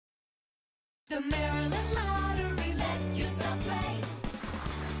The Maryland Lottery, let yourself play.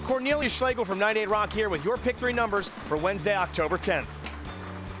 Cornelia Schlegel from 98 Rock here with your Pick 3 numbers for Wednesday, October 10th.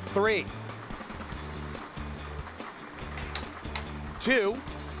 3, 2,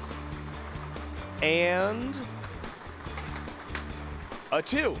 and a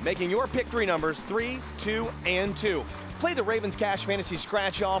 2, making your Pick 3 numbers 3, 2, and 2. Play the Ravens Cash Fantasy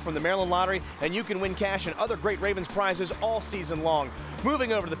Scratch-Off from the Maryland Lottery, and you can win cash and other great Ravens prizes all season long.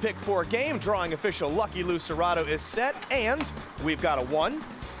 Moving over to the Pick 4 game, drawing official Lucky Lou Serrato is set, and we've got a 1,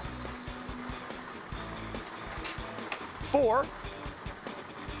 4,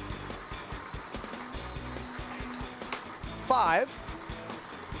 5,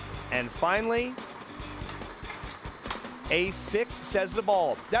 and finally, a 6 says the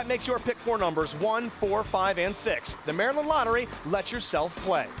ball. That makes your Pick 4 numbers 1, 4, 5, and 6. The Maryland Lottery, let yourself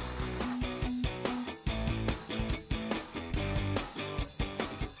play.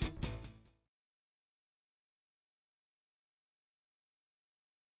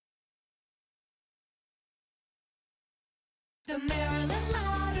 The Maryland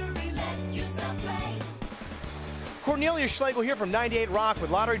Lottery, let yourself play. Cornelia Schlegel here from 98 Rock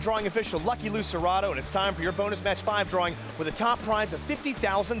with lottery drawing official Lucky Lou Serrato, and it's time for your bonus match 5 drawing with a top prize of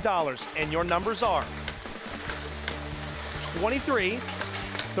 $50,000. And your numbers are 23,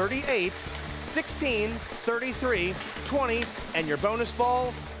 38, 16, 33, 20, and your bonus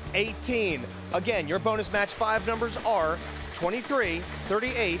ball, 18. Again, your bonus match 5 numbers are 23,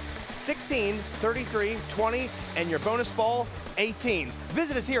 38, 16, 33, 20, and your bonus ball, 18.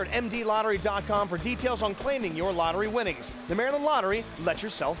 Visit us here at mdlottery.com for details on claiming your lottery winnings. The Maryland Lottery, let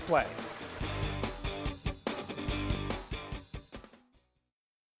yourself play.